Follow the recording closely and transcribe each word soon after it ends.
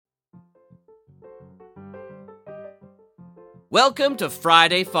Welcome to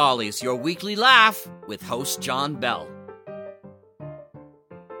Friday Follies, your weekly laugh with host John Bell.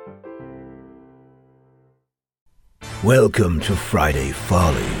 Welcome to Friday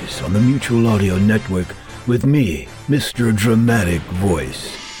Follies on the Mutual Audio Network with me, Mr. Dramatic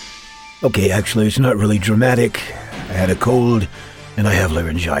Voice. Okay, actually, it's not really dramatic. I had a cold and I have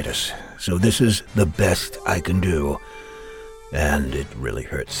laryngitis, so this is the best I can do. And it really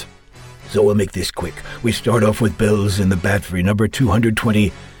hurts. So we'll make this quick. We start off with bills in the Battery number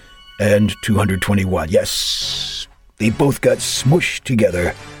 220 and 221. Yes, they both got smushed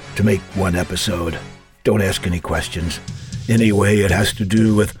together to make one episode. Don't ask any questions. Anyway, it has to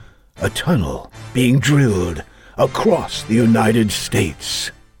do with a tunnel being drilled across the United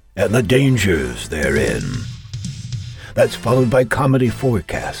States and the dangers therein. That's followed by Comedy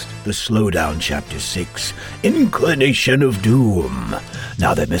Forecast, The Slowdown Chapter 6, Inclination of Doom.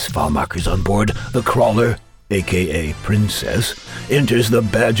 Now that Miss Fallmacher's on board, the Crawler, a.k.a. Princess, enters the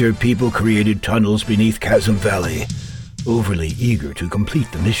Badger people-created tunnels beneath Chasm Valley. Overly eager to complete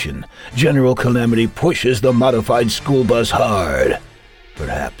the mission, General Calamity pushes the modified school bus hard.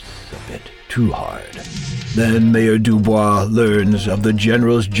 Perhaps a bit too hard. Then Mayor Dubois learns of the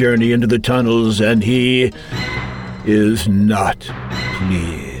General's journey into the tunnels, and he is not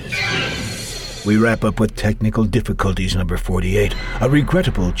pleased. We wrap up with Technical Difficulties number 48, a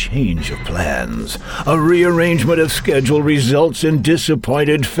regrettable change of plans. A rearrangement of schedule results in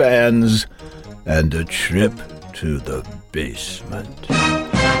disappointed fans, and a trip to the basement.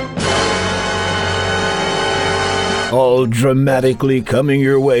 All dramatically coming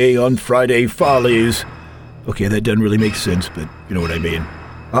your way on Friday Follies. Okay, that doesn't really make sense, but you know what I mean.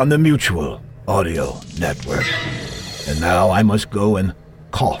 On the Mutual Audio Network. And now I must go and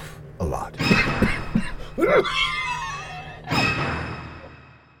cough a lot.